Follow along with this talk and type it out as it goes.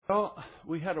Well,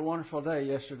 we had a wonderful day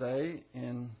yesterday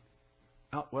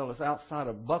it's outside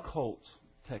of Buckholz,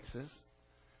 Texas.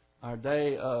 Our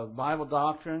day of Bible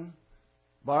doctrine,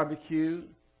 barbecue,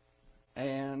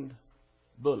 and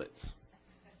bullets.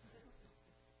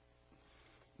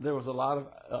 There was a lot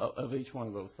of each one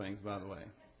of those things, by the way.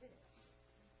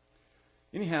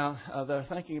 Anyhow, they're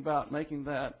thinking about making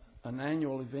that an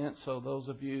annual event, so those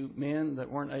of you men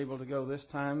that weren't able to go this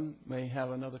time may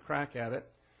have another crack at it,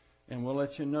 and we'll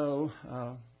let you know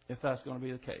if that's going to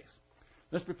be the case.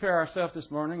 Let's prepare ourselves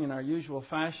this morning in our usual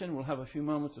fashion. We'll have a few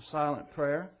moments of silent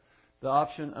prayer, the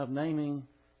option of naming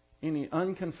any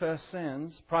unconfessed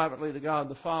sins privately to God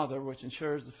the Father, which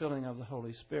ensures the filling of the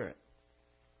Holy Spirit.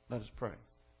 Let us pray.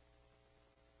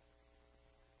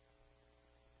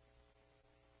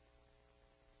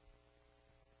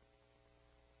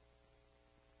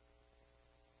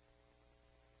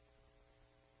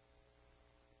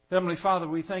 Heavenly Father,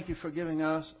 we thank you for giving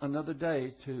us another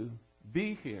day to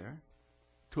be here,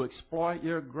 to exploit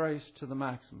your grace to the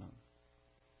maximum,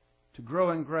 to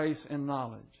grow in grace and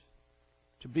knowledge,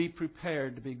 to be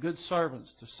prepared to be good servants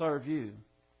to serve you,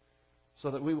 so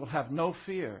that we will have no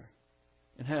fear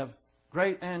and have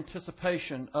great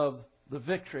anticipation of the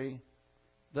victory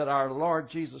that our Lord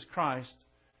Jesus Christ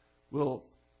will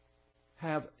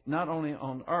have not only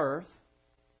on earth,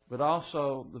 but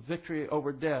also the victory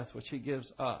over death which He gives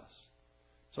us.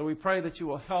 So we pray that you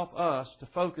will help us to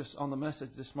focus on the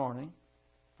message this morning,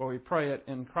 for we pray it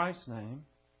in Christ's name.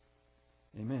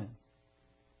 Amen.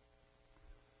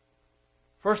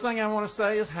 First thing I want to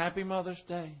say is Happy Mother's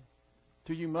Day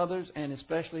to you mothers, and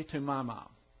especially to my mom.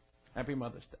 Happy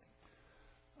Mother's Day.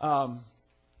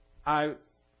 I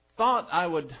thought I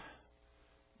would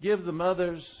give the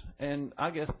mothers, and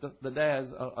I guess the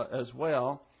dads as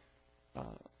well,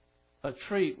 a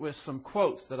treat with some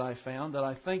quotes that I found that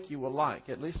I think you will like.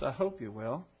 At least I hope you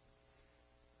will.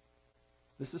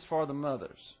 This is for the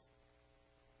mothers.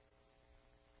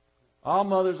 All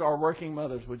mothers are working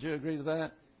mothers. Would you agree to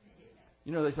that?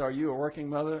 You know, they say, are you a working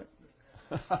mother?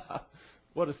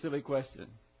 What a silly question.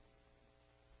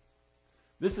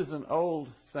 This is an old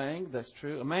saying that's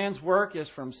true. A man's work is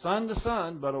from sun to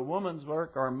sun, but a woman's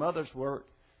work or a mother's work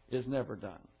is never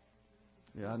done.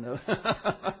 Yeah, I know.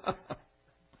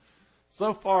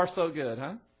 So far, so good,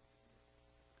 huh?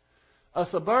 A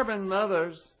suburban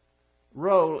mother's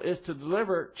role is to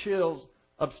deliver chills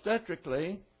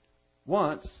obstetrically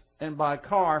once and by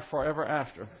car forever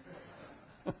after.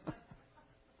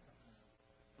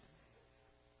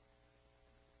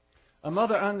 A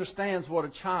mother understands what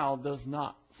a child does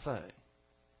not say.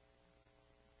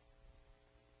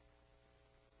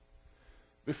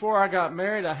 Before I got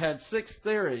married, I had 6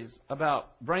 theories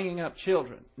about bringing up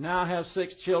children. Now I have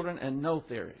 6 children and no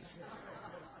theories.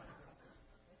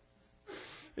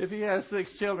 If he has 6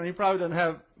 children, he probably doesn't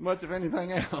have much of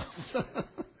anything else.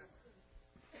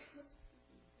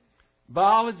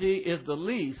 Biology is the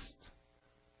least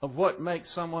of what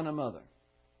makes someone a mother.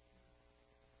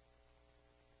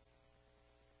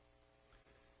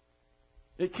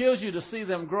 It kills you to see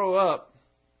them grow up,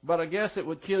 but I guess it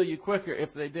would kill you quicker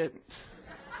if they didn't.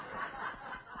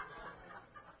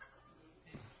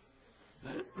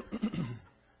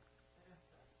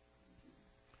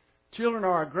 Children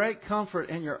are a great comfort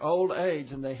in your old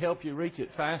age, and they help you reach it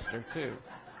faster, too.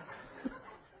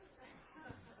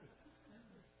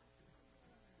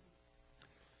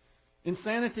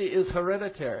 Insanity is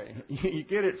hereditary. You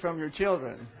get it from your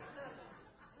children.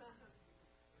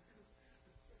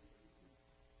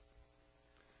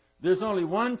 There's only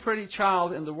one pretty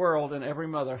child in the world, and every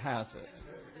mother has it.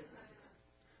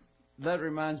 That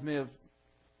reminds me of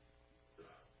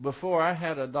before I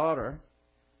had a daughter,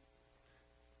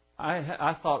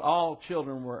 I thought all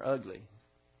children were ugly.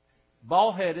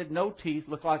 Bald-headed, no teeth,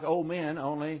 looked like old men,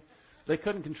 only they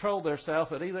couldn't control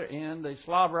themselves at either end. They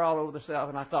slobber all over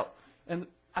themselves. And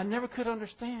I never could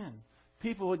understand.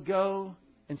 People would go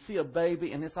and see a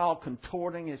baby, and it's all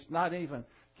contorting. It's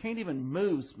can't even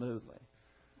move smoothly.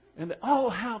 And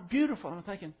oh, how beautiful. I'm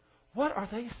thinking, what are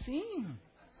they seeing?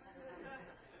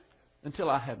 Until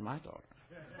I had my daughter.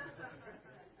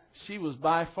 She was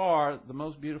by far the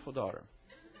most beautiful daughter.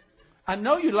 I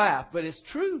know you laugh, but it's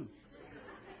true.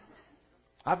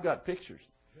 I've got pictures.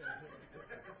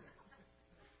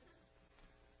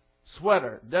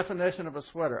 Sweater. Definition of a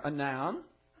sweater. A noun.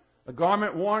 A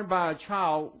garment worn by a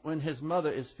child when his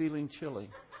mother is feeling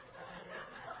chilly.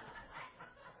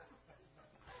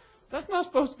 That's not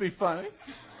supposed to be funny.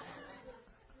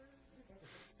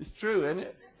 It's true, isn't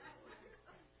it?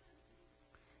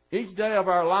 Each day of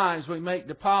our lives, we make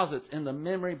deposits in the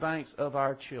memory banks of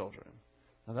our children.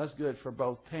 Now, that's good for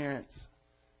both parents,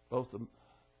 both the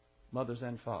mothers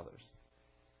and fathers.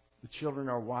 The children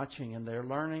are watching and they're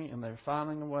learning and they're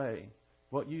filing away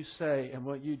what you say and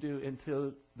what you do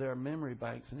into their memory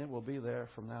banks, and it will be there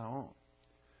from now on.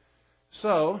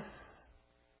 So,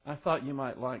 I thought you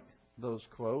might like those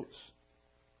quotes.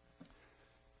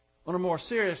 On a more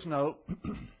serious note,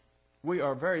 we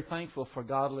are very thankful for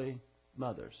godly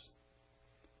mothers.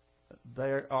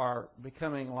 They are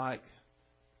becoming like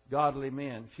godly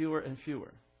men, fewer and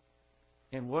fewer.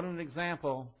 And what an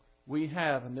example we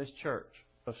have in this church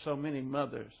of so many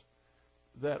mothers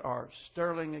that are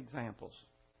sterling examples.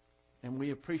 And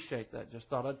we appreciate that. Just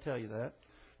thought I'd tell you that.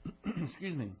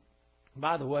 Excuse me.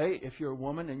 By the way, if you're a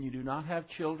woman and you do not have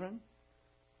children,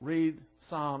 read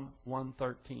Psalm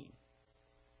 113.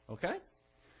 Okay?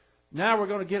 Now we're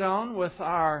going to get on with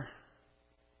our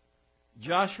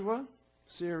Joshua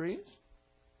series.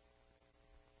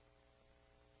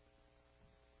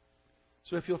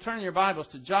 So if you'll turn your Bibles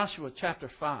to Joshua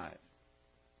chapter 5.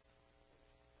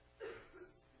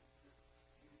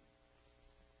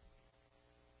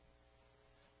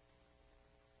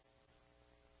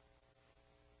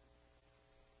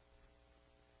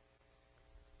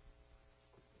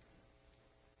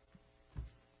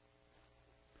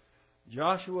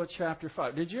 Joshua chapter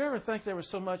 5. Did you ever think there was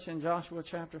so much in Joshua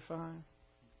chapter 5?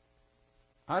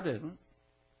 I didn't.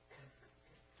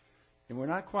 And we're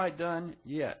not quite done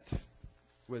yet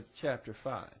with chapter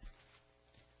 5.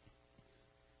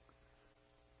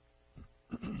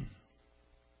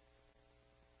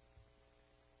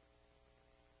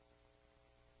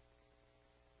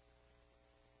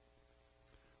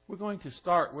 We're going to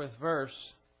start with verse,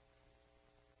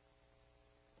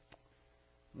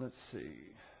 let's see.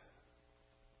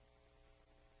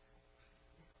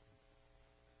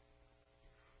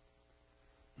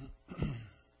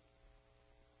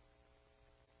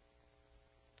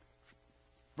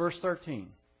 Verse 13.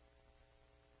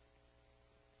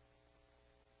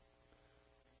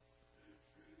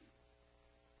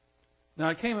 Now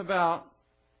it came about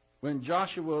when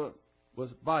Joshua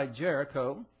was by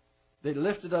Jericho, they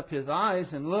lifted up his eyes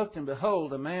and looked, and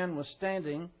behold, a man was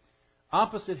standing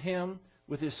opposite him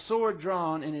with his sword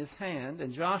drawn in his hand.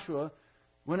 And Joshua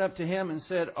went up to him and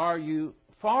said, "Are you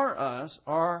for us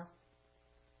or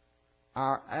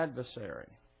our adversary?"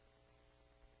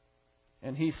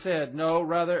 And he said, "No,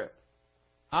 rather,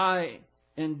 I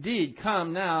indeed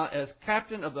come now as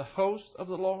captain of the host of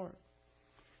the Lord."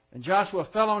 And Joshua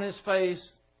fell on his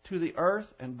face to the earth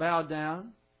and bowed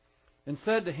down and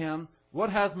said to him,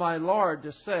 "What has my Lord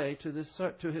to say to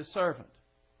his servant?"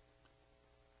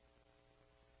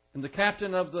 And the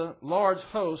captain of the Lord's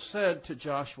host said to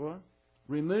Joshua,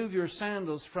 "Remove your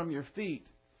sandals from your feet,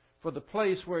 for the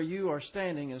place where you are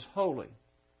standing is holy."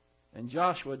 And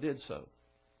Joshua did so.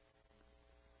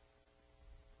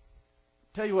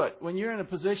 Tell you what, when you're in a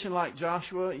position like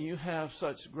Joshua, you have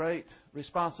such great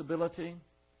responsibility.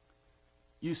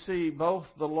 You see both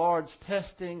the Lord's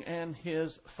testing and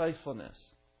His faithfulness.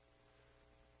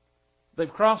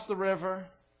 They've crossed the river.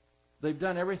 They've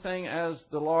done everything as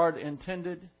the Lord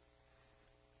intended.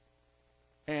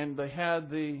 And they had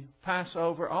the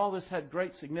Passover. All this had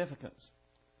great significance.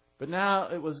 But now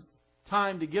it was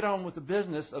time to get on with the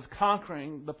business of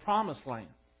conquering the Promised Land.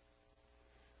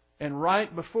 And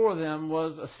right before them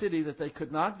was a city that they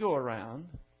could not go around.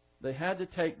 They had to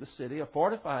take the city, a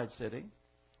fortified city,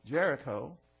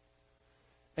 Jericho.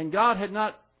 And God had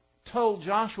not told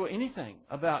Joshua anything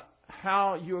about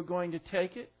how you are going to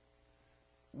take it.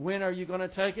 When are you going to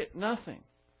take it? Nothing.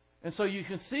 And so you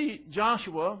can see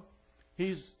Joshua,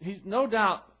 he's no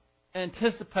doubt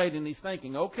anticipating, he's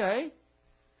thinking, okay,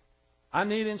 I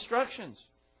need instructions.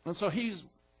 And so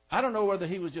I don't know whether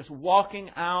he was just walking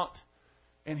out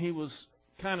and he was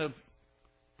kind of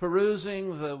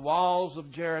perusing the walls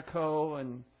of Jericho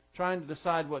and trying to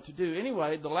decide what to do.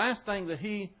 Anyway, the last thing that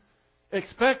he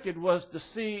expected was to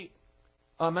see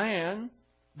a man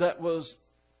that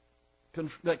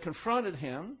confronted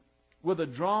him with a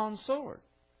drawn sword.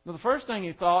 Now, the first thing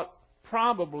he thought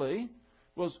probably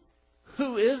was,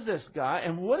 who is this guy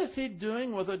and what is he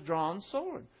doing with a drawn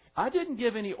sword? I didn't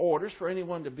give any orders for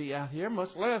anyone to be out here,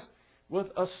 much less with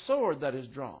a sword that is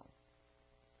drawn.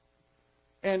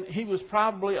 And he was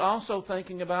probably also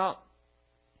thinking about,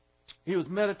 he was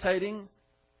meditating,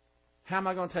 how am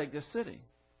I going to take this city?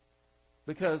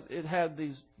 Because it had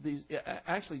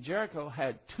actually Jericho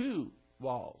had two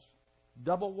walls,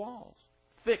 double walls,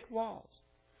 thick walls.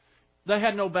 They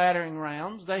had no battering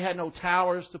rams. They had no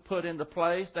towers to put into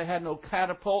place. They had no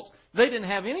catapults. They didn't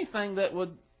have anything that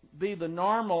would be the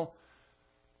normal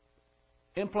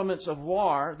implements of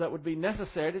war that would be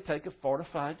necessary to take a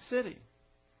fortified city.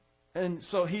 And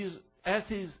so as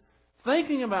he's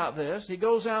thinking about this, he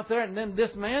goes out there, and then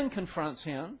this man confronts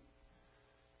him.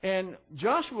 And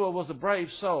Joshua was a brave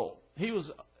soul. He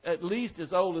was at least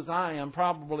as old as I am,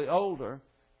 probably older.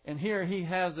 And here he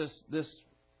has this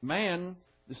man,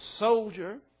 this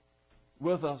soldier,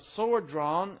 with a sword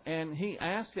drawn, and he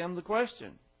asks him the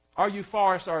question, are you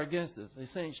for us or against us,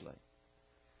 essentially?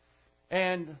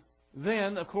 And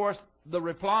then, of course, the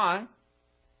reply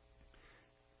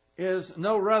is,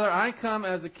 no, rather, I come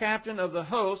as the captain of the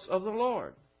hosts of the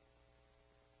Lord.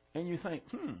 And you think,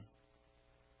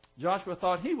 Joshua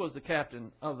thought he was the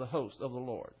captain of the hosts of the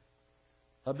Lord.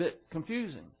 A bit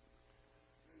confusing.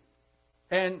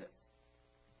 And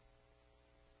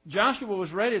Joshua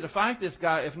was ready to fight this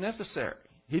guy if necessary.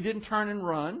 He didn't turn and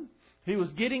run. He was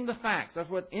getting the facts. That's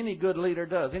what any good leader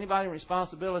does. Anybody in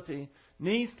responsibility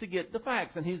needs to get the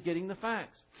facts, and he's getting the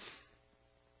facts.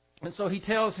 And so he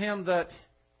tells him that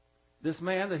this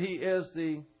man, that he is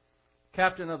the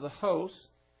captain of the host,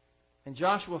 and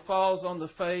Joshua falls on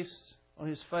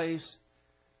his face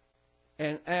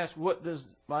and asks, what does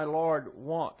my Lord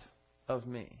want of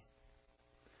me?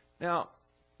 Now,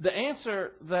 the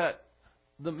answer that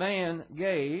the man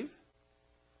gave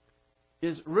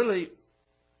is really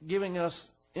giving us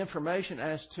information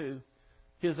as to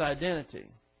his identity.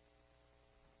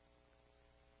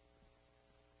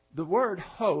 The word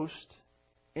host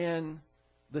in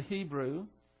the Hebrew,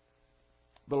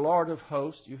 the Lord of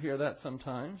hosts, you hear that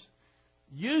sometimes,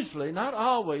 usually, not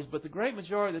always, but the great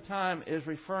majority of the time is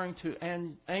referring to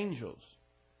angels,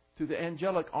 to the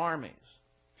angelic armies.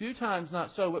 Few times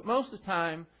not so, but most of the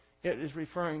time it is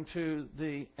referring to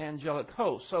the angelic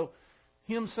host. So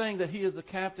him saying that he is the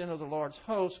captain of the Lord's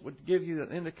host would give you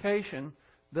an indication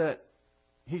that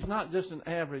he's not just an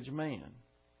average man,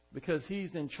 because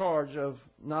he's in charge of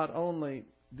not only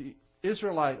the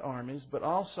Israelite armies, but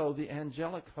also the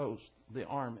angelic host, the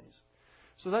armies.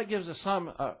 So that gives us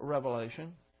some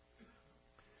revelation.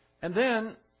 And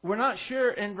then we're not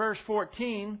sure in verse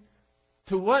 14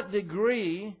 to what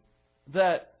degree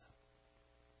that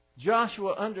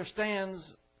Joshua understands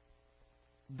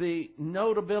the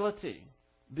notability,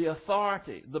 the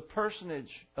authority, the personage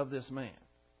of this man.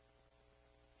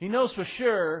 He knows for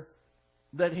sure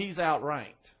that he's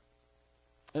outranked.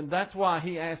 And that's why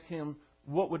he asked him,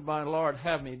 what would my Lord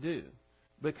have me do?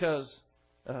 Because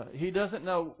he doesn't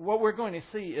know. What we're going to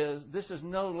see is this is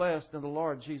no less than the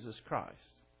Lord Jesus Christ.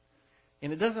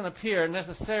 And it doesn't appear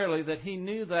necessarily that he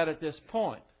knew that at this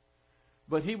point.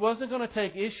 But he wasn't going to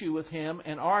take issue with him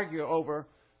and argue over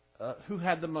who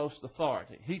had the most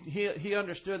authority. He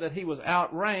understood that he was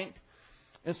outranked,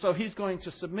 and so he's going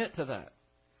to submit to that.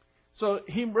 So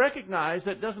he recognized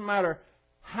that it doesn't matter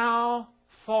how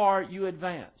far you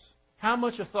advance, how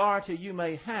much authority you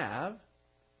may have,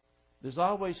 there's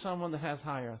always someone that has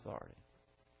higher authority.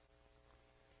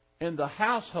 In the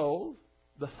household,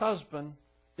 the husband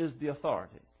is the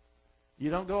authority.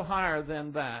 You don't go higher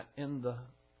than that in the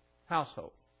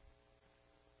household.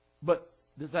 But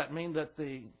does that mean that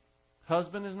the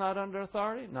husband is not under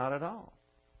authority? Not at all.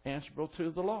 Answerable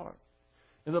to the Lord.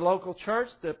 In the local church,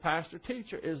 the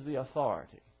pastor-teacher is the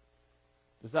authority.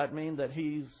 Does that mean that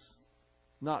he's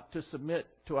not to submit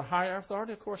to a higher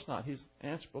authority? Of course not. He's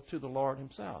answerable to the Lord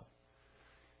himself.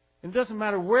 It doesn't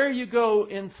matter where you go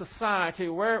in society,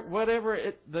 whatever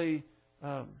the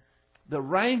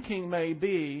ranking may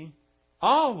be,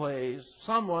 always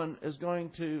someone is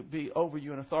going to be over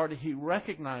you in authority. He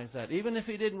recognized that. Even if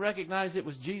he didn't recognize it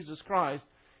was Jesus Christ,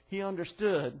 he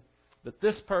understood that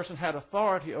this person had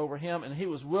authority over him, and he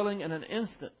was willing in an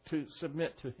instant to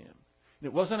submit to him. And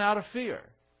it wasn't out of fear.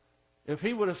 If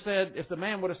the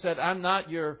man would have said, I'm not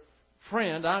your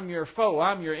friend, I'm your foe,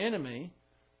 I'm your enemy,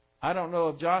 I don't know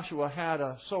if Joshua had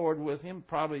a sword with him.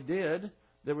 Probably did.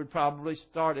 They would probably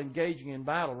start engaging in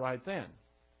battle right then.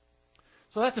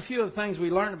 So that's a few of the things we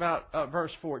learned about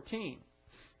verse 14.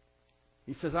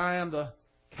 He says, I am the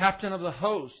captain of the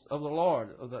host of the Lord,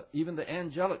 even the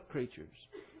angelic creatures.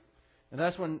 And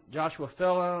that's when Joshua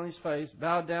fell on his face,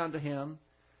 bowed down to him,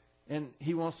 and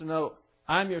he wants to know,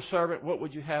 I'm your servant, what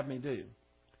would you have me do?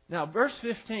 Now, verse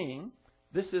 15,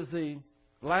 this is the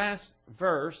last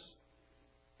verse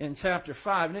in chapter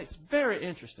 5, and it's very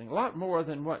interesting, a lot more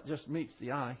than what just meets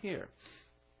the eye here.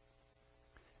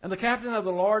 And the captain of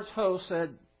the Lord's host said,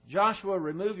 Joshua,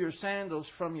 remove your sandals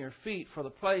from your feet, for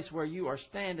the place where you are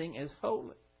standing is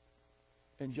holy.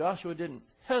 And Joshua didn't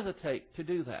hesitate to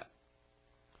do that.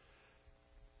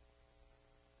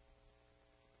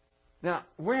 Now,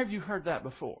 where have you heard that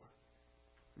before?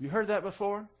 Have you heard that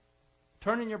before?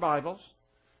 Turn in your Bibles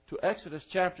to Exodus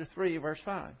chapter 3, verse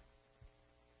 5.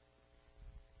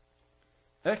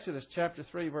 Exodus chapter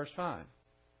 3, verse 5.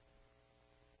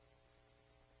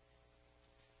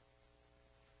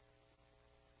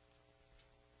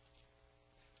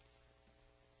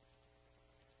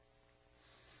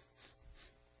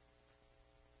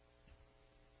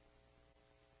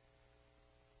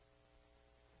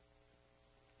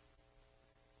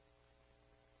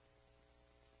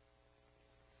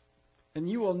 And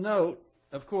you will note,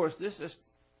 of course, this is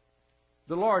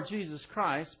the Lord Jesus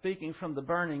Christ speaking from the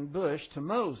burning bush to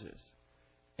Moses.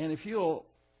 And if you'll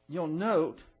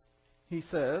note, he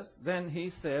says, then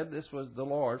he said, this was the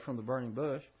Lord from the burning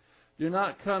bush, do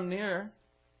not come near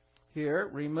here,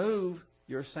 remove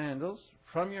your sandals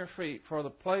from your feet, for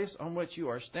the place on which you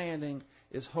are standing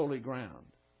is holy ground.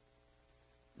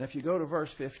 Now if you go to verse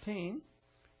 15,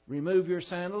 remove your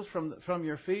sandals from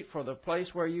your feet, for the place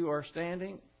where you are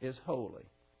standing is holy.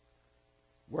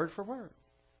 Word for word.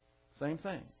 Same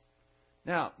thing.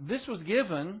 Now, this was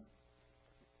given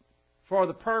for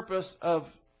the purpose of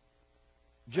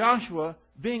Joshua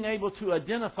being able to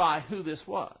identify who this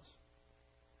was.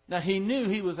 Now, he knew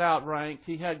he was outranked.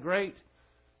 He had great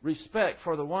respect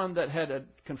for the one that had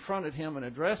confronted him and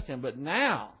addressed him. But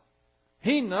now,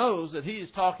 he knows that he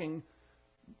is talking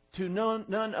to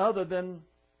none other than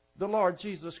the Lord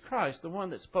Jesus Christ, the one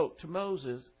that spoke to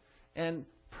Moses. And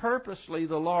purposely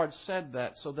the Lord said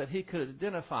that so that he could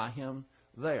identify him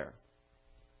there.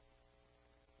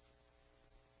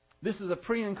 This is a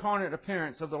pre-incarnate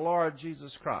appearance of the Lord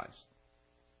Jesus Christ.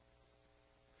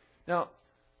 Now,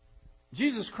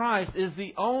 Jesus Christ is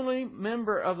the only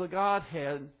member of the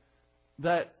Godhead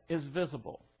that is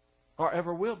visible or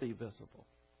ever will be visible.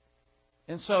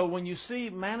 And so when you see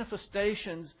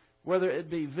manifestations, whether it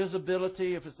be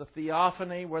visibility, if it's a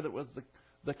theophany, whether it was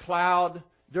the cloud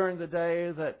during the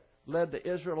day that led the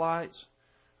Israelites,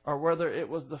 or whether it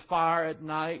was the fire at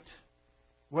night,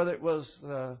 whether it was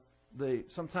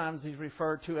sometimes he's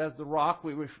referred to as the rock.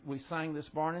 We sang this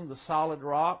morning, the solid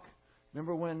rock.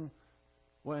 Remember when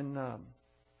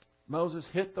Moses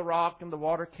hit the rock and the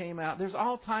water came out? There's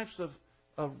all types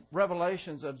of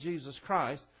revelations of Jesus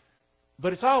Christ,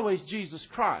 but it's always Jesus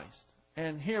Christ.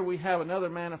 And here we have another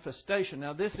manifestation.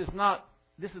 Now this is not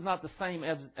the same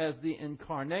as the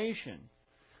incarnation.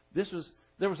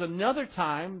 There was another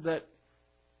time that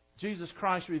Jesus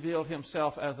Christ revealed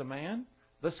himself as a man.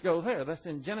 Let's go there. That's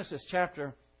in Genesis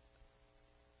chapter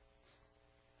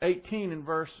 18 and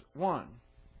verse 1.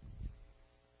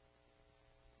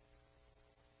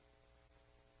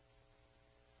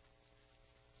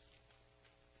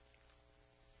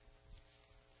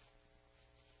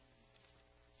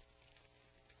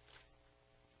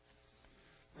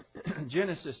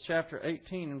 Genesis chapter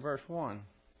 18 and verse 1.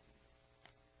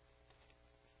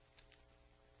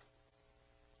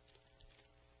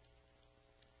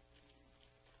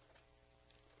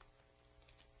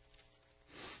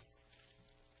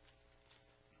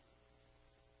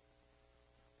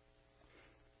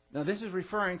 Now this is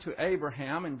referring to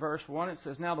Abraham. In verse 1 it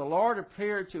says, now the Lord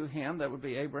appeared to him, that would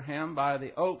be Abraham, by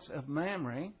the oaks of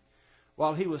Mamre,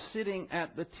 while he was sitting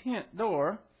at the tent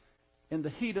door in the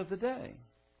heat of the day.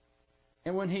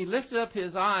 And when he lifted up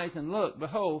his eyes and looked,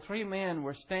 behold, 3 men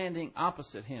were standing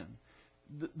opposite him.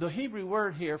 The Hebrew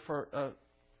word here for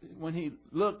when he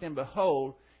looked and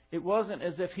behold, it wasn't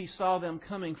as if he saw them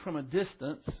coming from a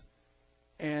distance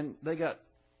and they got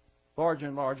larger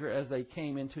and larger as they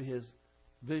came into his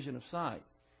vision of sight.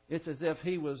 It's as if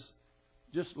he was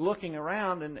just looking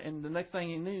around and the next thing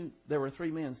he knew, there were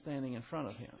 3 men standing in front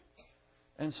of him.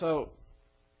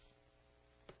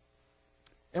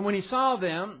 And when he saw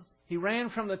them, he ran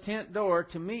from the tent door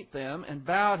to meet them and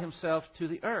bowed himself to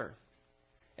the earth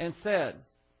and said,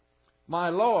 my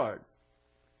Lord,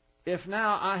 if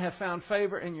now I have found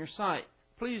favor in your sight,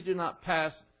 please do not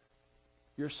pass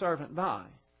your servant by.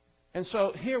 And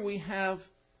so here we have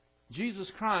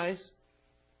Jesus Christ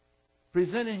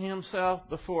presenting himself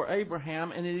before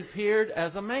Abraham, and he appeared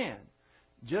as a man,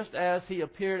 just as he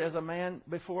appeared as a man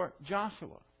before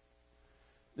Joshua.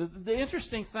 The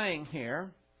interesting thing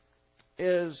here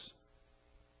is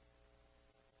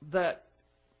that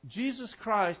Jesus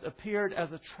Christ appeared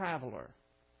as a traveler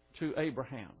to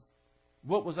Abraham.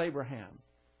 What was Abraham?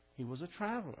 He was a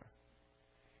traveler.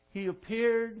 He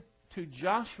appeared to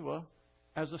Joshua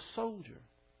as a soldier.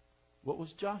 What was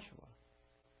Joshua?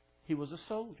 He was a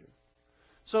soldier.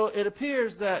 So it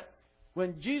appears that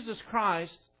when Jesus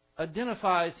Christ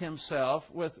identifies himself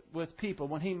with people,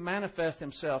 when he manifests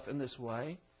himself in this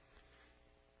way,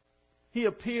 he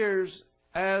appears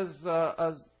as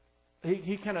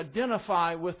he can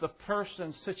identify with the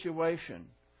person's situation.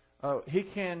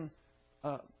 In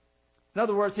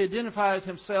other words, he identifies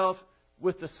himself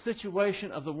with the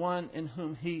situation of the one in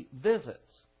whom he visits.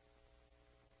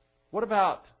 What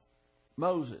about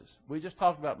Moses? We just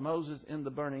talked about Moses in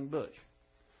the burning bush.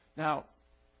 Now,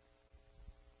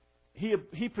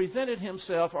 he presented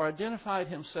himself or identified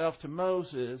himself to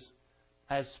Moses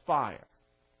as fire.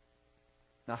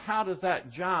 Now, how does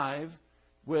that jive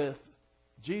with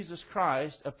Jesus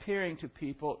Christ appearing to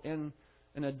people in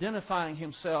and identifying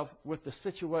Himself with the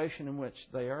situation in which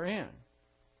they are in.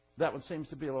 That one seems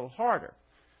to be a little harder.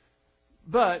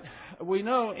 But we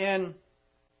know in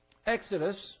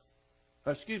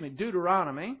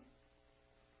Deuteronomy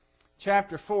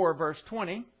chapter 4, verse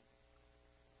 20,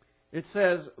 it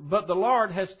says, "But the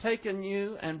Lord has taken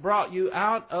you and brought you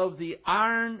out of the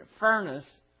iron furnace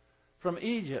from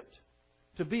Egypt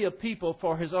to be a people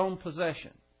for His own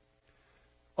possession."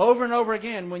 Over and over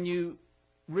again, when you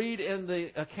read in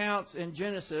the accounts in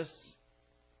Genesis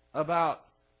about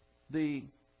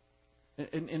in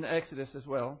Exodus as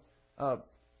well,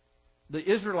 the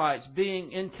Israelites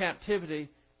being in captivity,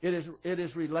 it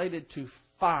is related to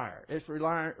fire. It's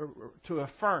related to a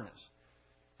furnace.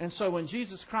 And so when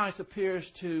Jesus Christ appears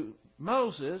to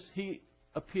Moses, He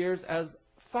appears as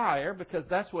fire because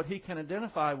that's what he can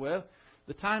identify with.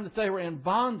 The time that they were in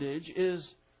bondage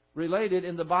is related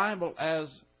in the Bible as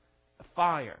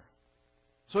fire.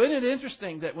 So isn't it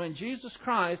interesting that when Jesus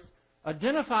Christ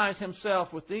identifies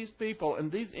Himself with these people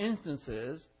in these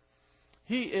instances,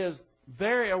 He is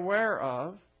very aware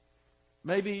of,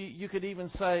 maybe you could even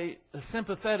say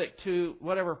sympathetic to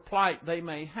whatever plight they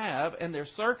may have and their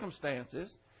circumstances,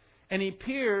 and He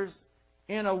appears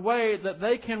in a way that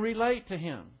they can relate to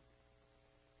Him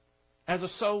as a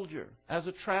soldier, as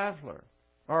a traveler,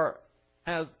 or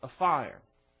as a fire.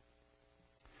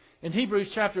 In Hebrews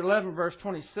chapter 11, verse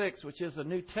 26, which is a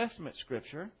New Testament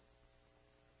scripture,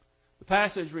 the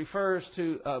passage refers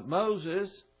to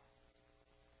Moses,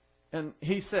 and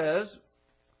he says,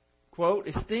 quote,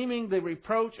 "Esteeming the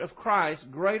reproach of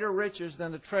Christ greater riches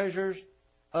than the treasures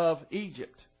of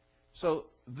Egypt." So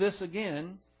this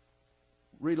again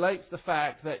relates the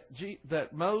fact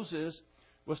that Moses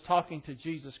was talking to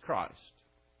Jesus Christ.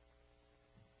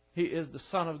 He is the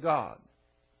Son of God.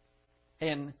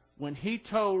 And when He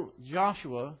told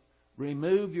Joshua,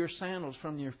 "Remove your sandals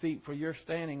from your feet, for you're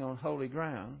standing on holy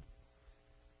ground,"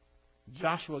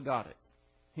 Joshua got it.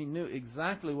 He knew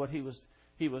exactly what he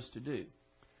was to do.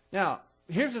 Now,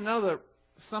 here's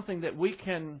something that we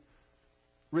can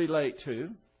relate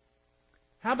to.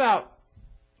 How about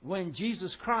when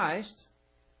Jesus Christ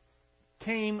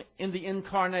came in the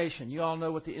incarnation? You all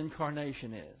know what the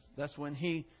incarnation is. That's when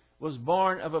He was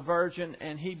born of a virgin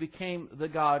and He became the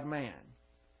God-man.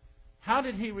 How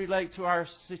did He relate to our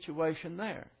situation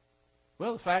there?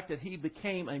 Well, the fact that He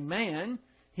became a man,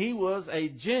 He was a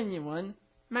genuine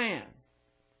man.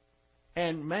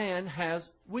 And man has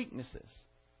weaknesses.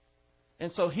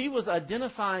 And so He was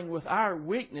identifying with our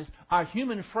weakness, our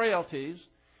human frailties,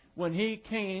 when He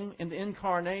came in the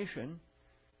incarnation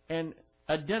and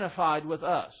identified with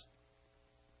us.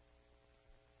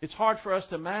 It's hard for us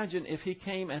to imagine if He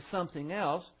came as something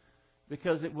else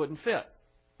because it wouldn't fit.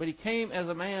 But He came as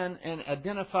a man and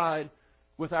identified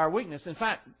with our weakness. In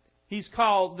fact, He's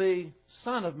called the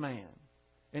Son of Man.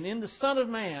 And in the Son of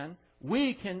Man,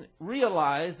 we can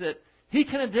realize that He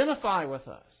can identify with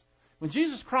us. When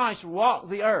Jesus Christ walked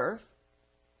the earth,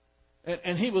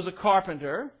 and He was a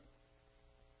carpenter,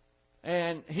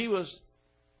 and He was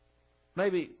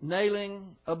maybe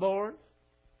nailing a board,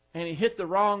 and He hit the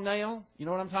wrong nail. You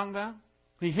know what I'm talking about?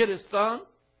 He hit His thumb.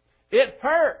 It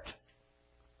hurt.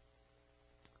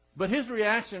 But His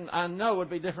reaction, I know, would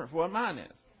be different from what mine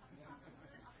is.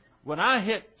 When I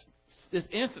hit this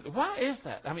instant, why is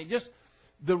that? I mean, just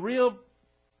the real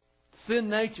sin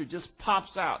nature just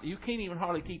pops out. You can't even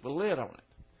hardly keep a lid on it.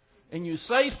 And you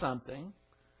say something,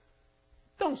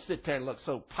 don't sit there and look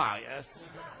so pious.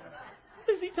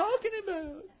 What is he talking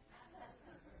about?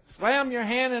 Slam your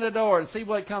hand in a door and see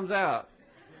what comes out.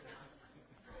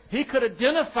 He could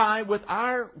identify with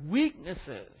our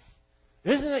weaknesses.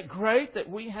 Isn't it great that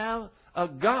we have a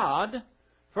God,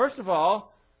 first of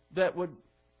all, that would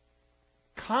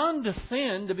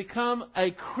condescend to become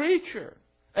a creature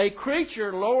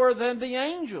lower than the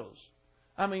angels.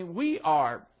 I mean, we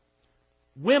are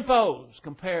wimpos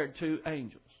compared to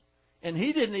angels. And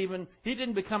He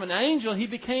didn't become an angel, He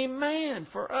became man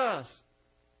for us.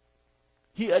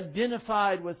 He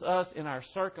identified with us in our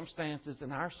circumstances,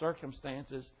 and our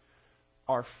circumstances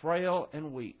are frail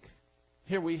and weak.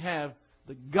 Here we have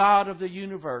the God of the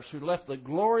universe who left the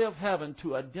glory of heaven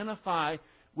to identify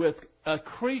with a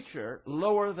creature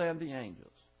lower than the angels.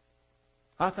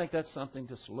 I think that's something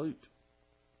to salute.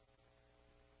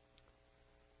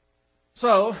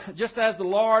 So, just as the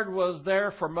Lord was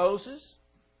there for Moses,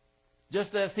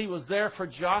 just as He was there for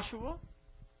Joshua,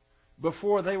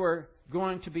 before they were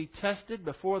going to be tested,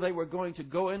 before they were going to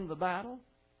go into the battle,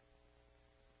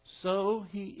 so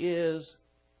He is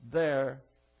there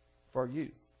for you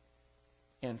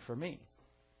and for me.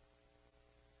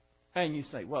 And you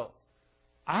say, well,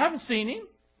 I haven't seen Him.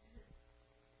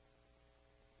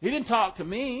 He didn't talk to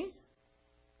me.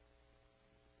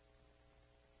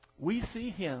 We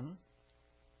see Him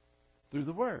through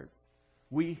the Word.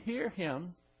 We hear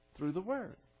Him through the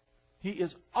Word. He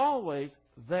is always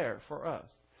there for us.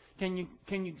 Can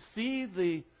you see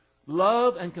the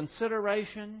love and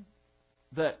consideration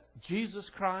that Jesus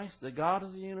Christ, the God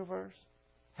of the universe,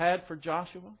 had for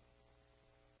Joshua?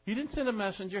 He didn't send a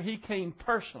messenger. He came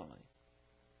personally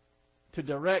to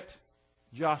direct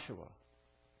Joshua.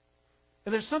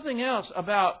 And there's something else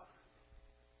about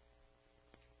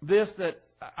this that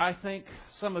I think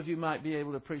some of you might be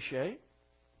able to appreciate.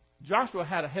 Joshua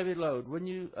had a heavy load, wouldn't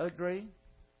you agree?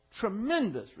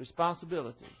 Tremendous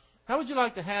responsibility. How would you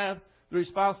like to have the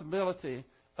responsibility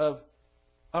of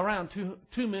around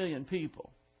 2 million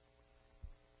people?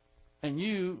 And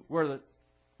you were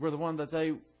the one that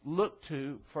they looked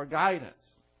to for guidance.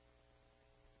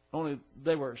 Only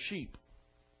they were sheep.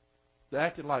 They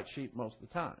acted like sheep most of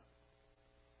the time.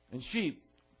 And sheep,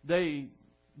 they're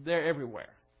everywhere.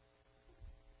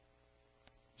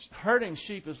 Herding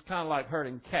sheep is kind of like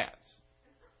herding cats.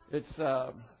 It's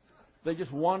they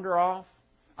just wander off.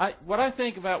 What I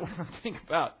think about when I think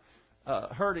about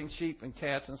herding sheep and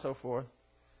cats and so forth,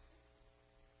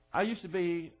 I used to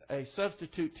be a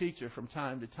substitute teacher from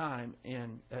time to time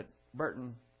at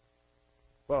Burton,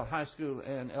 high school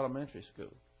and elementary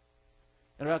school.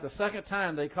 And about the second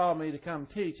time they called me to come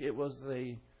teach, it was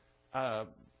the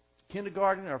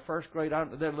kindergarten or first grade.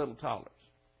 They're little toddlers.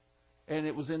 And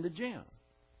it was in the gym.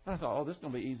 And I thought, this is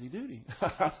going to be easy duty.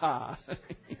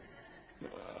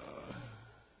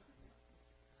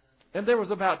 And there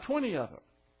was about 20 of them.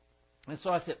 And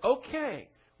so I said, okay,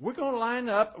 we're going to line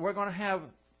up. We're going to have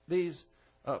these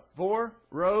 4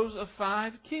 rows of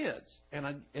 5 kids. And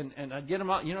I get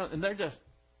them all, and they're just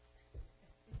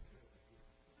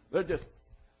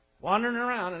wandering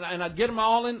around. And I'd get them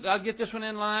all in. I'd get this one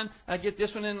in line. I'd get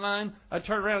this one in line. I'd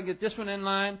turn around and get this one in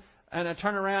line. And I'd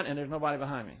turn around, and there's nobody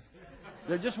behind me.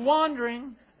 They're just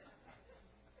wandering.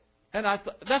 And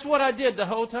that's what I did the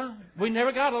whole time. We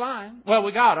never got a line. Well,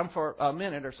 we got them for a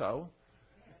minute or so.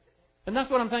 And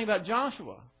that's what I'm thinking about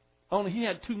Joshua. Only he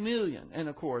had 2 million. And,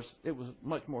 of course, it was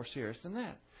much more serious than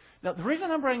that. Now, the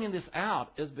reason I'm bringing this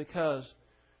out is because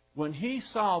when he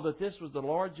saw that this was the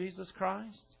Lord Jesus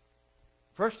Christ,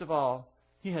 first of all,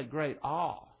 he had great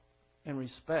awe and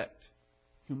respect,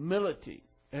 humility,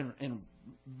 and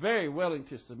very willing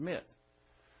to submit.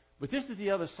 But this is the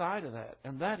other side of that,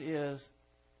 and that is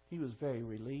he was very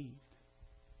relieved.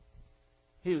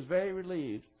 He was very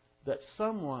relieved that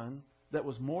someone that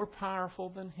was more powerful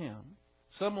than him,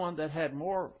 someone that had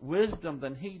more wisdom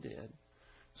than he did,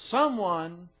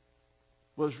 someone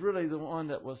was really the one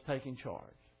that was taking charge.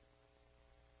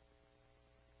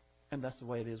 And that's the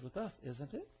way it is with us,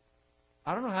 isn't it?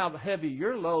 I don't know how heavy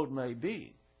your load may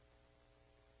be,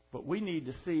 but we need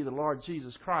to see the Lord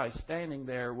Jesus Christ standing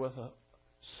there with a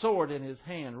sword in His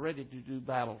hand ready to do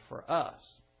battle for us,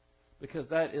 because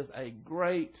that is a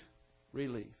great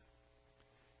relief.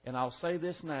 And I'll say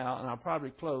this now, and I'll probably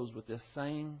close with this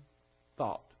same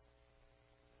thought.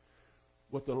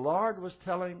 What the Lord was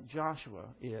telling Joshua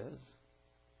is,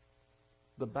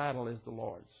 the battle is the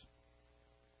Lord's.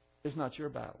 It's not your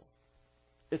battle.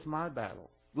 It's my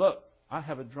battle. Look, I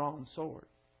have a drawn sword.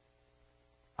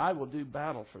 I will do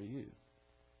battle for you.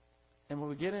 And when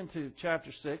we get into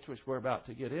chapter 6, which we're about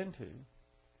to get into,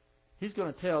 he's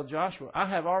going to tell Joshua, I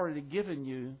have already given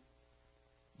you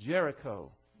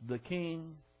Jericho, the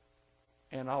king,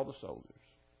 and all the soldiers.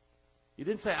 He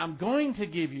didn't say, I'm going to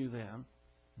give you them.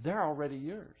 They're already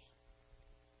yours.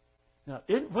 Now,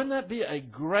 wouldn't that be a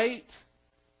great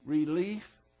relief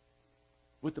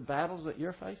with the battles that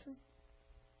you're facing?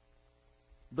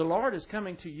 The Lord is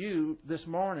coming to you this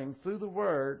morning through the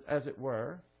Word, as it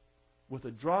were, with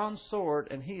a drawn sword,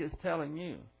 and He is telling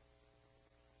you,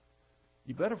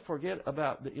 you better forget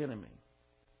about the enemy.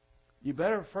 You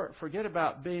better forget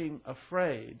about being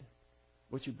afraid.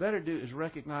 What you better do is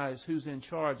recognize who's in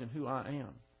charge and who I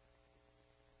am.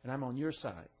 And I'm on your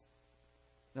side.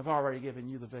 And I've already given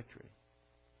you the victory.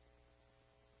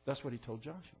 That's what He told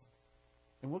Joshua.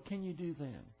 And what can you do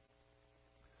then?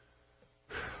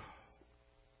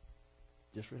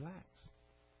 Just relax.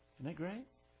 Isn't that great?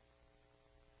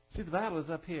 See, the battle is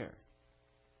up here.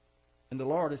 And the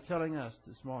Lord is telling us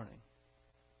this morning,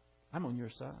 I'm on your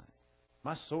side.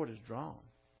 My sword is drawn.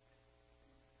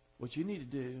 What you need to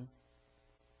do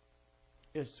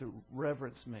is to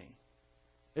reverence me.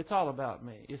 It's all about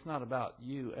me. It's not about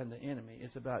you and the enemy.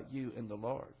 It's about you and the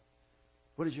Lord.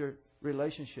 What is your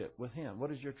relationship with Him?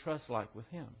 What is your trust like with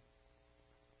Him?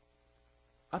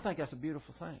 I think that's a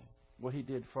beautiful thing, what He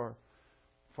did for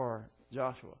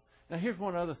Joshua. Now, here's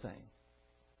one other thing.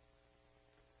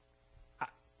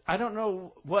 I don't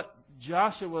know what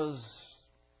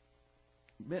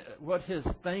what his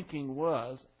thinking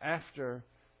was after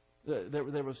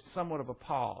there was somewhat of a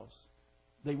pause.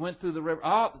 They went through the river.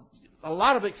 A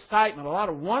lot of excitement, a lot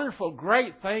of wonderful,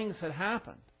 great things had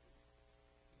happened.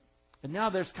 And now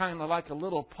there's kind of like a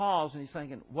little pause, and he's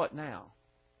thinking, what now?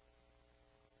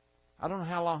 I don't know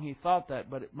how long he thought that,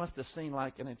 but it must have seemed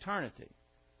like an eternity.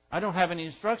 I don't have any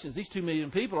instructions. These 2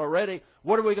 million people are ready.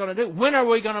 What are we going to do? When are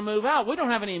we going to move out? We don't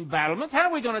have any embattlements. How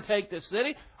are we going to take this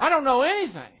city? I don't know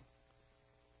anything.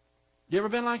 You ever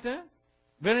been like that?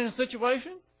 Been in a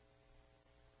situation?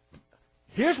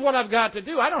 Here's what I've got to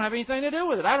do. I don't have anything to do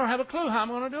with it. I don't have a clue how I'm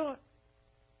going to do it.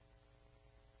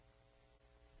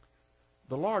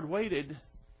 The Lord waited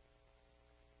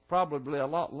probably a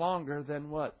lot longer than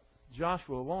what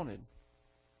Joshua wanted,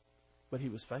 but he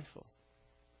was faithful.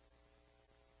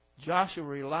 Joshua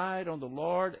relied on the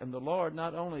Lord, and the Lord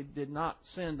not only did not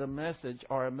send a message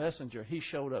or a messenger, he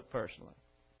showed up personally.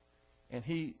 And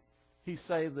he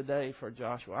saved the day for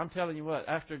Joshua. I'm telling you what,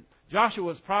 after Joshua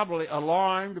was probably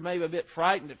alarmed, maybe a bit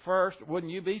frightened at first,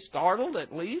 wouldn't you be startled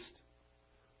at least?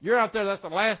 You're out there, that's the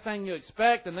last thing you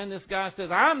expect, and then this guy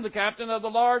says, I'm the captain of the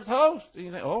Lord's host. And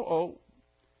you think,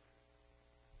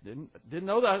 Didn't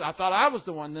know that. I thought I was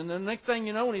the one. Then the next thing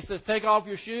you know, when he says, take off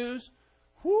your shoes,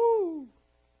 whoo!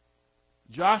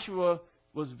 Joshua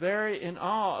was very in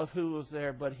awe of who was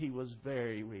there, but he was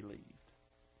very relieved.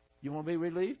 You want to be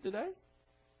relieved today?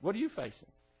 What are you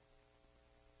facing?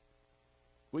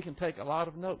 We can take a lot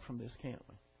of note from this, can't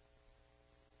we?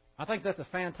 I think that's a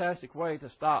fantastic way to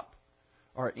stop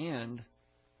or end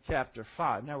chapter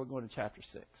 5. Now we're going to chapter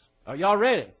 6. Are y'all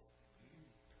ready?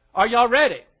 Are y'all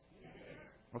ready?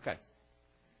 Okay.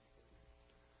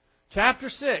 Chapter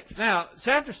 6. Now,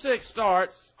 chapter 6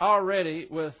 starts already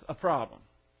with a problem.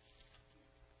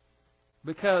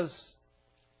 Because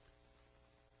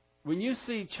when you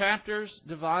see chapters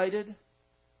divided,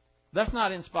 that's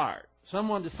not inspired.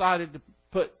 Someone decided to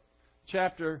put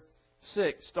chapter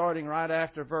 6 starting right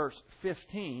after verse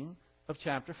 15 of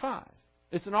chapter 5.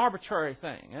 It's an arbitrary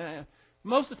thing.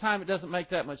 Most of the time it doesn't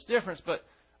make that much difference, but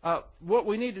what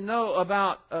we need to know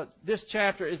about this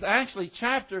chapter is actually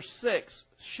chapter 6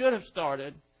 should have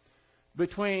started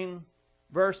between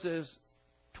verses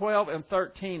 12 and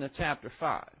 13 of chapter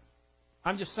 5.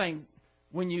 I'm just saying,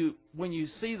 when you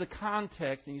see the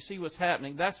context and you see what's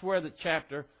happening, that's where the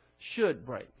chapter should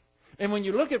break. And when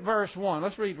you look at verse 1,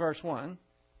 let's read verse 1.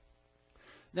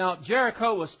 Now,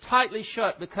 Jericho was tightly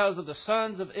shut because of the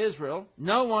sons of Israel.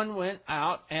 No one went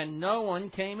out and no one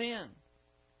came in.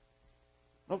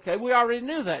 Okay, we already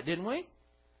knew that, didn't we?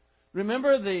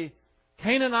 Remember, the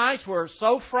Canaanites were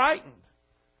so frightened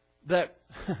that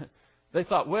they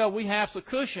thought, well, we have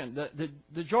Cushan.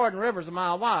 The Jordan River's a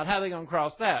mile wide. How are they going to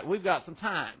cross that? We've got some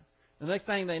time. The next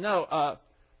thing they know,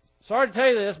 sorry to tell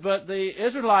you this, but the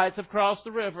Israelites have crossed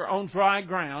the river on dry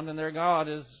ground, and their God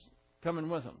is coming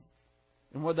with them.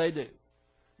 And what did they do?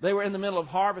 They were in the middle of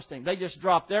harvesting. They just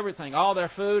dropped everything, all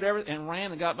their food, everything, and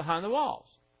ran and got behind the walls.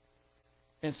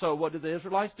 And so what did the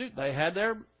Israelites do? They had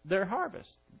their harvest.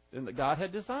 And God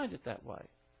had designed it that way.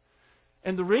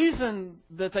 And the reason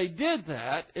that they did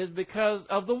that is because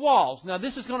of the walls. Now,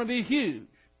 this is going to be huge.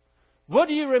 What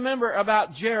do you remember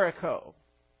about Jericho?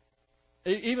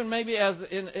 Even maybe as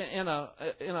in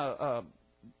a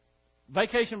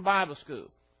vacation Bible school.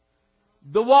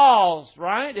 The walls,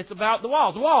 right? It's about the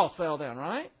walls. The walls fell down,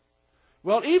 right?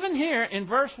 Well, even here in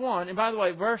verse 1, and by the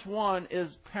way, verse 1 is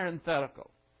parenthetical.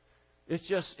 It's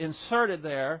just inserted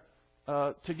there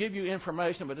to give you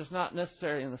information, but it's not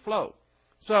necessarily in the flow.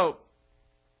 So,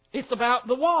 it's about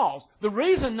the walls. The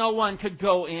reason no one could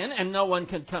go in and no one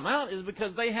could come out is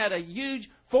because they had a huge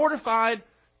fortified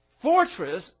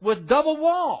fortress with double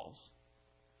walls.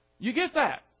 You get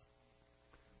that?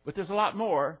 But there's a lot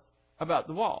more about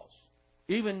the walls.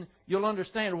 Even you'll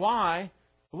understand why.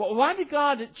 Why did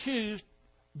God choose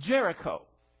Jericho?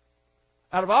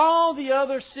 Out of all the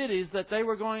other cities that they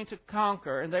were going to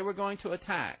conquer and they were going to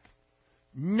attack,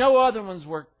 no other ones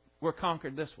were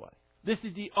conquered this way. This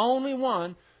is the only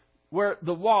one where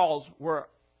the walls were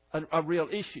a real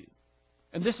issue.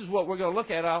 And this is what we're going to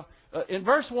look at. In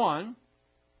verse 1,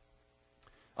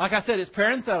 like I said, it's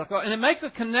parenthetical, and it makes a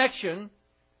connection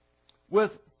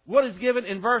with what is given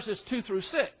in verses 2 through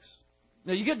 6.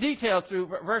 Now, you get details through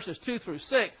verses 2 through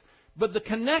 6, but the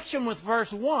connection with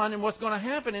verse 1 and what's going to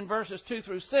happen in verses 2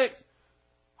 through 6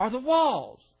 are the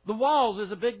walls. The walls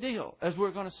is a big deal, as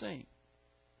we're going to see.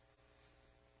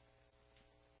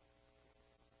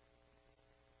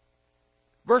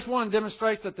 Verse 1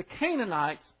 demonstrates that the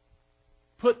Canaanites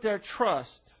put their trust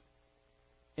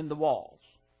in the walls.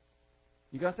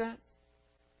 You got that?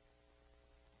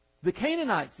 The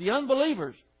Canaanites, the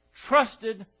unbelievers,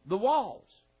 trusted the walls.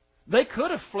 They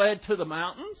could have fled to the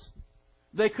mountains.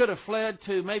 They could have fled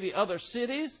to maybe other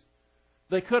cities.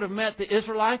 They could have met the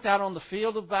Israelites out on the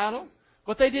field of battle.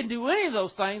 But they didn't do any of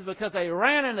those things because they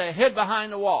ran and they hid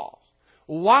behind the walls.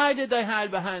 Why did they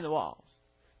hide behind the walls?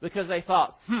 Because they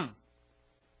thought,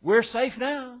 we're safe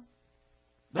now.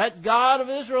 That God of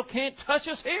Israel can't touch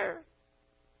us here.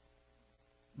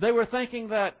 They were thinking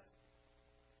that,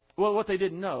 well, what they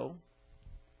didn't know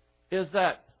is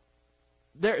that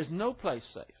there is no place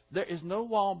safe. There is no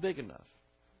wall big enough.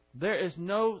 There is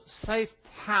no safe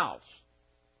house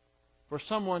for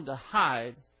someone to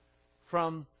hide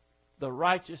from the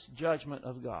righteous judgment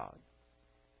of God.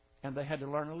 And they had to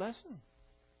learn a lesson.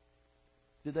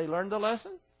 Did they learn the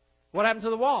lesson? What happened to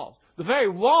the walls? The very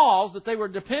walls that they were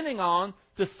depending on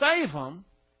to save them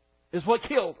is what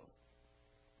killed them.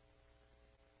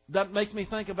 That makes me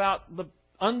think about the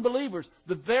unbelievers.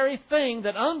 The very thing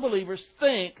that unbelievers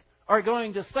think are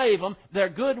going to save them, their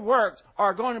good works,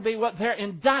 are going to be what they're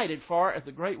indicted for at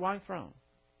the great white throne.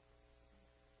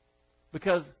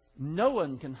 Because no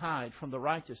one can hide from the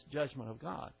righteous judgment of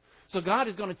God. So God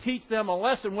is going to teach them a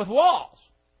lesson with walls.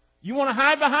 You want to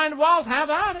hide behind the walls? Have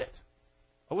at it.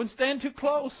 I wouldn't stand too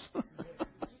close.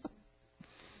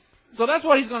 So that's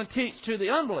what He's going to teach to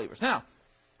the unbelievers. Now,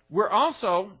 we're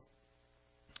also...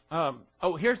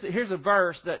 here's a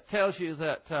verse that tells you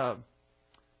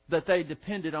that they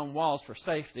depended on walls for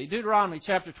safety. Deuteronomy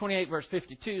chapter 28 verse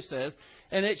 52 says,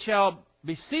 "And it shall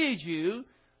besiege you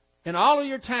in all of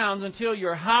your towns until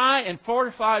your high and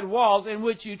fortified walls in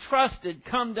which you trusted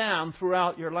come down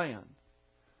throughout your land."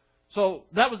 So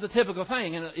that was the typical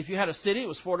thing. And if you had a city, it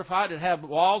was fortified. It had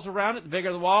walls around it. The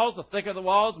bigger the walls, the thicker the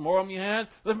walls, the more of them you had,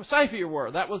 the safer you were.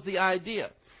 That was the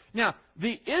idea. Now,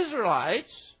 the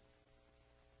Israelites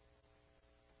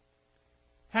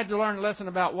had to learn a lesson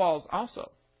about walls also.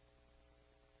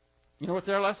 You know what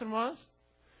their lesson was?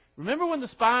 Remember when the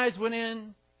spies went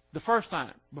in the first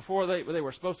time, before they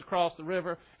were supposed to cross the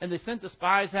river, and they sent the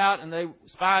spies out, and they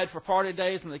spied for 40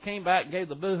 days, and they came back and gave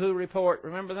the boo-hoo report.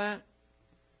 Remember that?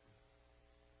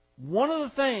 One of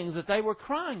the things that they were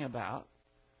crying about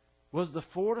was the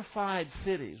fortified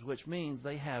cities, which means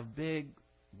they have big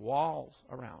walls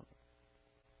around them.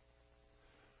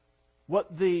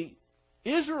 What the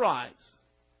Israelites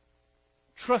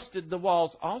trusted the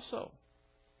walls also.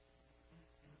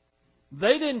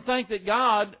 They didn't think that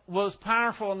God was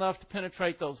powerful enough to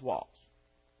penetrate those walls.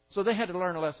 So they had to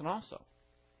learn a lesson also.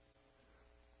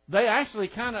 They actually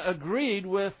kind of agreed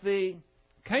with the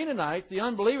Canaanites, the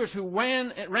unbelievers who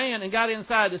ran and got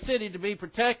inside the city to be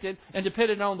protected and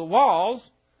depended on the walls.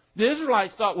 The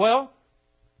Israelites thought, well,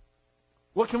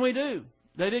 what can we do?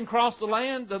 They didn't cross the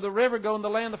land, the river, go in the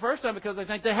land the first time because they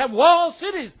think they have walled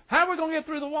cities. How are we going to get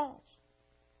through the walls?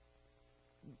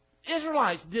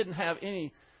 Israelites didn't have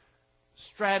any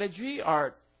strategy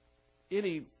or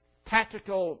any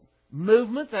tactical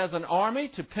movements as an army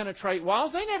to penetrate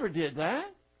walls. They never did that.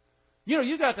 You know,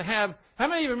 you got to have... How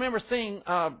many of you remember seeing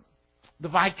the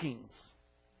Vikings?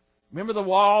 Remember the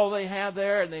wall they had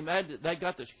there, and they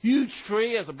got this huge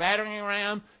tree as a battering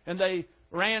ram, and they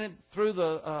ran it through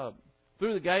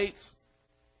the gates.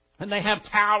 And they have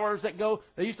towers that go.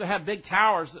 They used to have big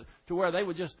towers to where they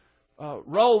would just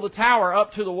roll the tower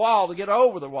up to the wall to get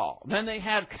over the wall. And then they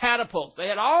had catapults. They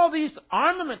had all these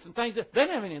armaments and things. They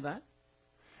didn't have any of that.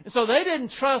 And so they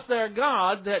didn't trust their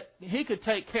God that He could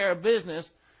take care of business.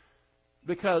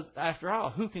 Because, after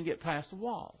all, who can get past the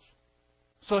walls?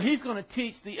 So He's going to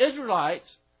teach the Israelites,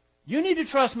 you need to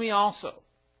trust me also.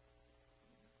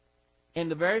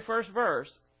 And the very first verse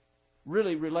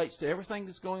really relates to everything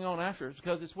that's going on after it,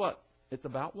 because it's what? It's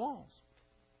about walls.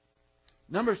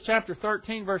 Numbers chapter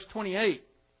 13, verse 28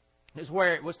 is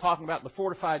where it was talking about the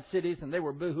fortified cities, and they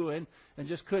were boo-hooing and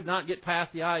just could not get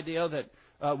past the idea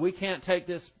that we can't take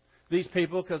these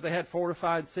people because they had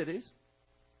fortified cities.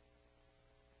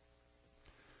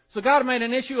 So God made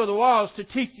an issue of the walls to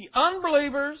teach the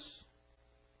unbelievers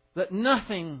that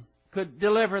nothing could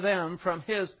deliver them from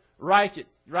His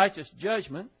righteous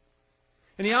judgment.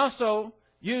 And He also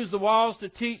used the walls to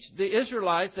teach the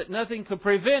Israelites that nothing could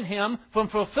prevent Him from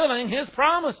fulfilling His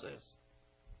promises.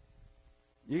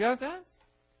 You got that?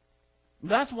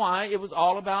 That's why it was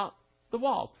all about the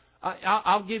walls.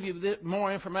 I'll give you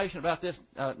more information about this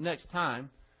next time.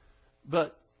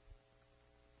 But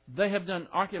they have done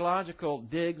archaeological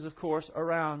digs, of course,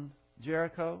 around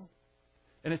Jericho.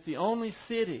 And it's the only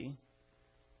city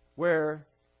where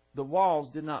the walls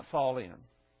did not fall in.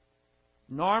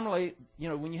 Normally, you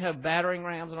know, when you have battering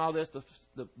rams and all this,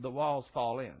 the walls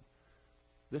fall in.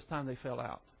 This time they fell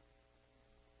out.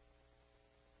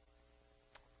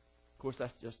 course,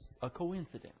 that's just a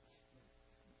coincidence.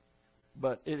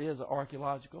 But it is an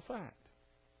archaeological fact.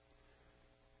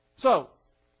 So,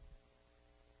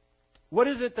 what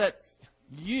is it that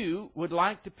you would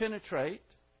like to penetrate,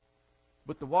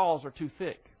 but the walls are too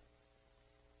thick?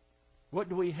 What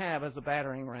do we have as a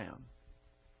battering ram?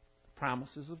 The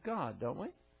promises of God, don't we?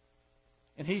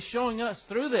 And He's showing us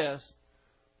through this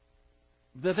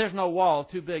that there's no wall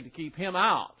too big to keep Him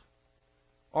out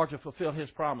or to fulfill His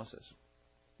promises.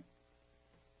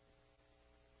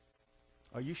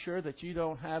 Are you sure that you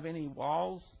don't have any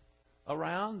walls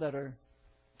around that are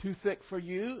too thick for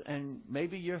you, and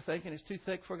maybe you're thinking it's too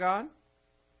thick for God?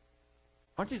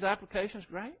 Aren't these applications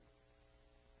great?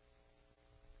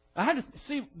 I had to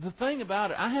see the thing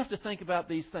about it. I have to think about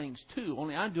these things too.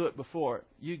 Only I do it before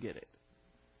you get it.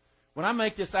 When I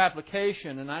make this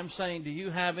application, and I'm saying, do you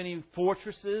have any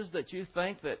fortresses that you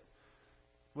think that,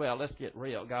 well, let's get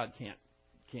real. God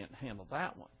can't handle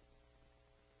that one.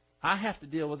 I have to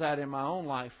deal with that in my own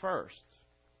life first.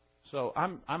 So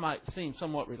I might seem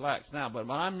somewhat relaxed now, but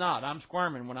I'm not. I'm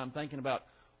squirming when I'm thinking about,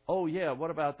 oh yeah,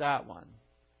 what about that one?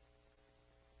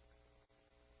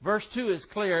 Verse 2 is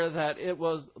clear that it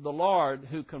was the Lord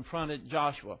who confronted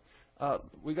Joshua.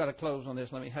 We've got to close on this.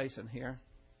 Let me hasten here.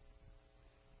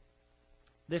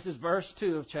 This is verse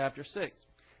 2 of chapter 6.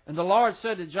 And the Lord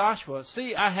said to Joshua,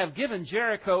 see, I have given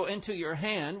Jericho into your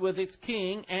hand with its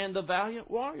king and the valiant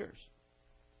warriors.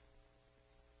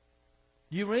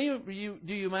 Do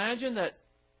you imagine that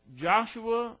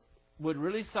Joshua would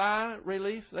really sigh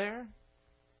relief there?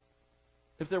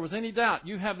 If there was any doubt,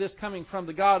 you have this coming from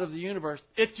the God of the universe.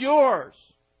 It's yours.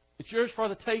 It's yours for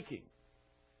the taking.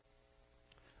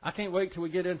 I can't wait till we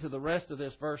get into the rest of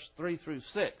this, verse 3 through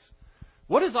 6.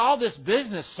 What is all this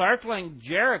business circling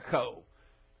Jericho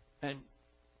and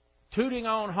tooting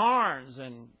on horns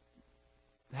and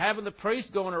having the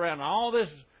priest going around and all this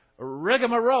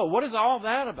rigmarole? What is all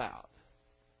that about?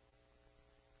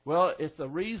 Well, it's a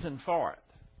reason for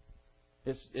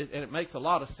it. And it makes a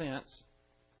lot of sense.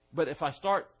 But if I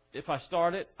start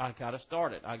it, I got to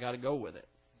start it. I got to go with it.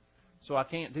 So I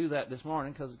can't do that this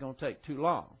morning because it's going to take too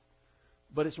long.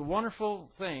 But it's a wonderful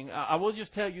thing. I will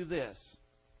just tell you this.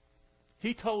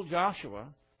 He told Joshua,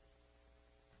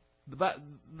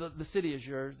 the city is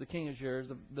yours, the king is yours,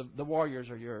 the warriors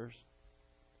are yours.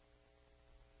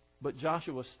 But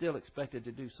Joshua was still expected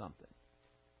to do something.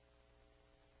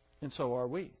 And so are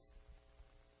we.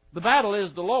 The battle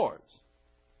is the Lord's.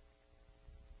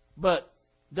 But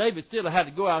David still had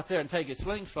to go out there and take his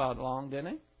slingshot along,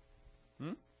 didn't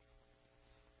he?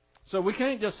 So we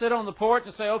can't just sit on the porch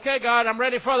and say, okay, God, I'm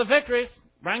ready for the victories.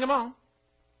 Bring them on.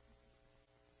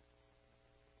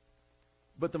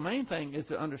 But the main thing is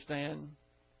to understand,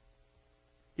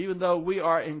 even though we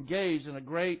are engaged in a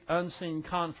great unseen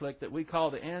conflict that we call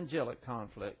the angelic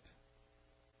conflict,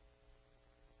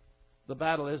 the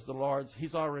battle is the Lord's.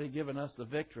 He's already given us the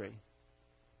victory.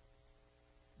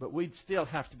 But we still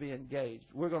have to be engaged.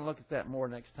 We're going to look at that more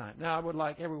next time. Now, I would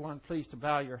like everyone, please, to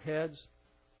bow your heads.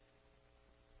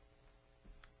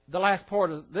 The last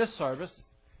part of this service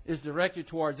is directed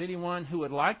towards anyone who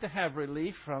would like to have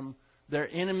relief from their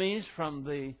enemies, from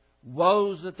the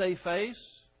woes that they face.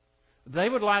 They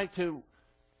would like to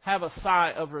have a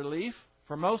sigh of relief.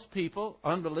 For most people,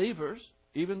 unbelievers,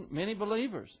 even many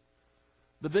believers,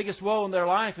 the biggest woe in their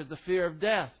life is the fear of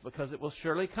death, because it will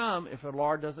surely come if the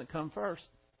Lord doesn't come first.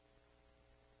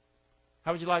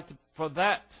 How would you like for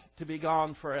that to be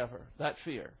gone forever, that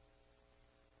fear?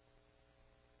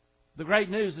 The great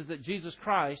news is that Jesus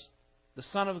Christ, the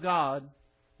Son of God,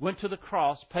 went to the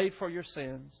cross, paid for your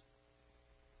sins.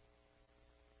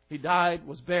 He died,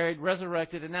 was buried,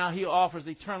 resurrected, and now He offers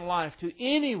eternal life to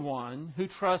anyone who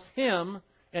trusts Him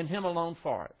and Him alone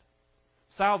for it.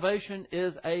 Salvation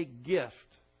is a gift.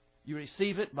 You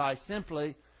receive it by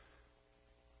simply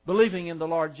believing in the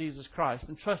Lord Jesus Christ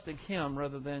and trusting Him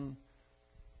rather than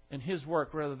in His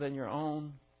work rather than your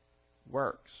own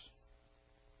works.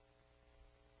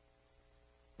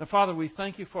 Now, Father, we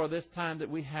thank You for this time that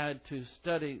we had to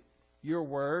study Your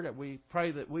Word. We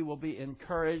pray that we will be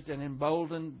encouraged and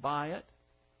emboldened by it.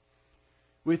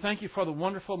 We thank You for the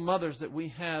wonderful mothers that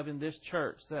we have in this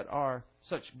church that are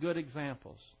such good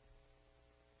examples.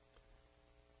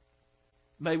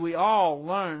 May we all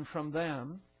learn from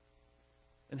them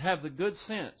and have the good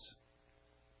sense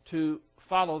to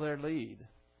follow their lead,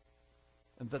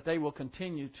 and that they will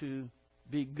continue to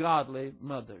be godly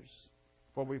mothers.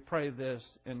 For we pray this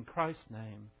in Christ's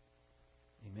name.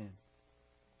 Amen.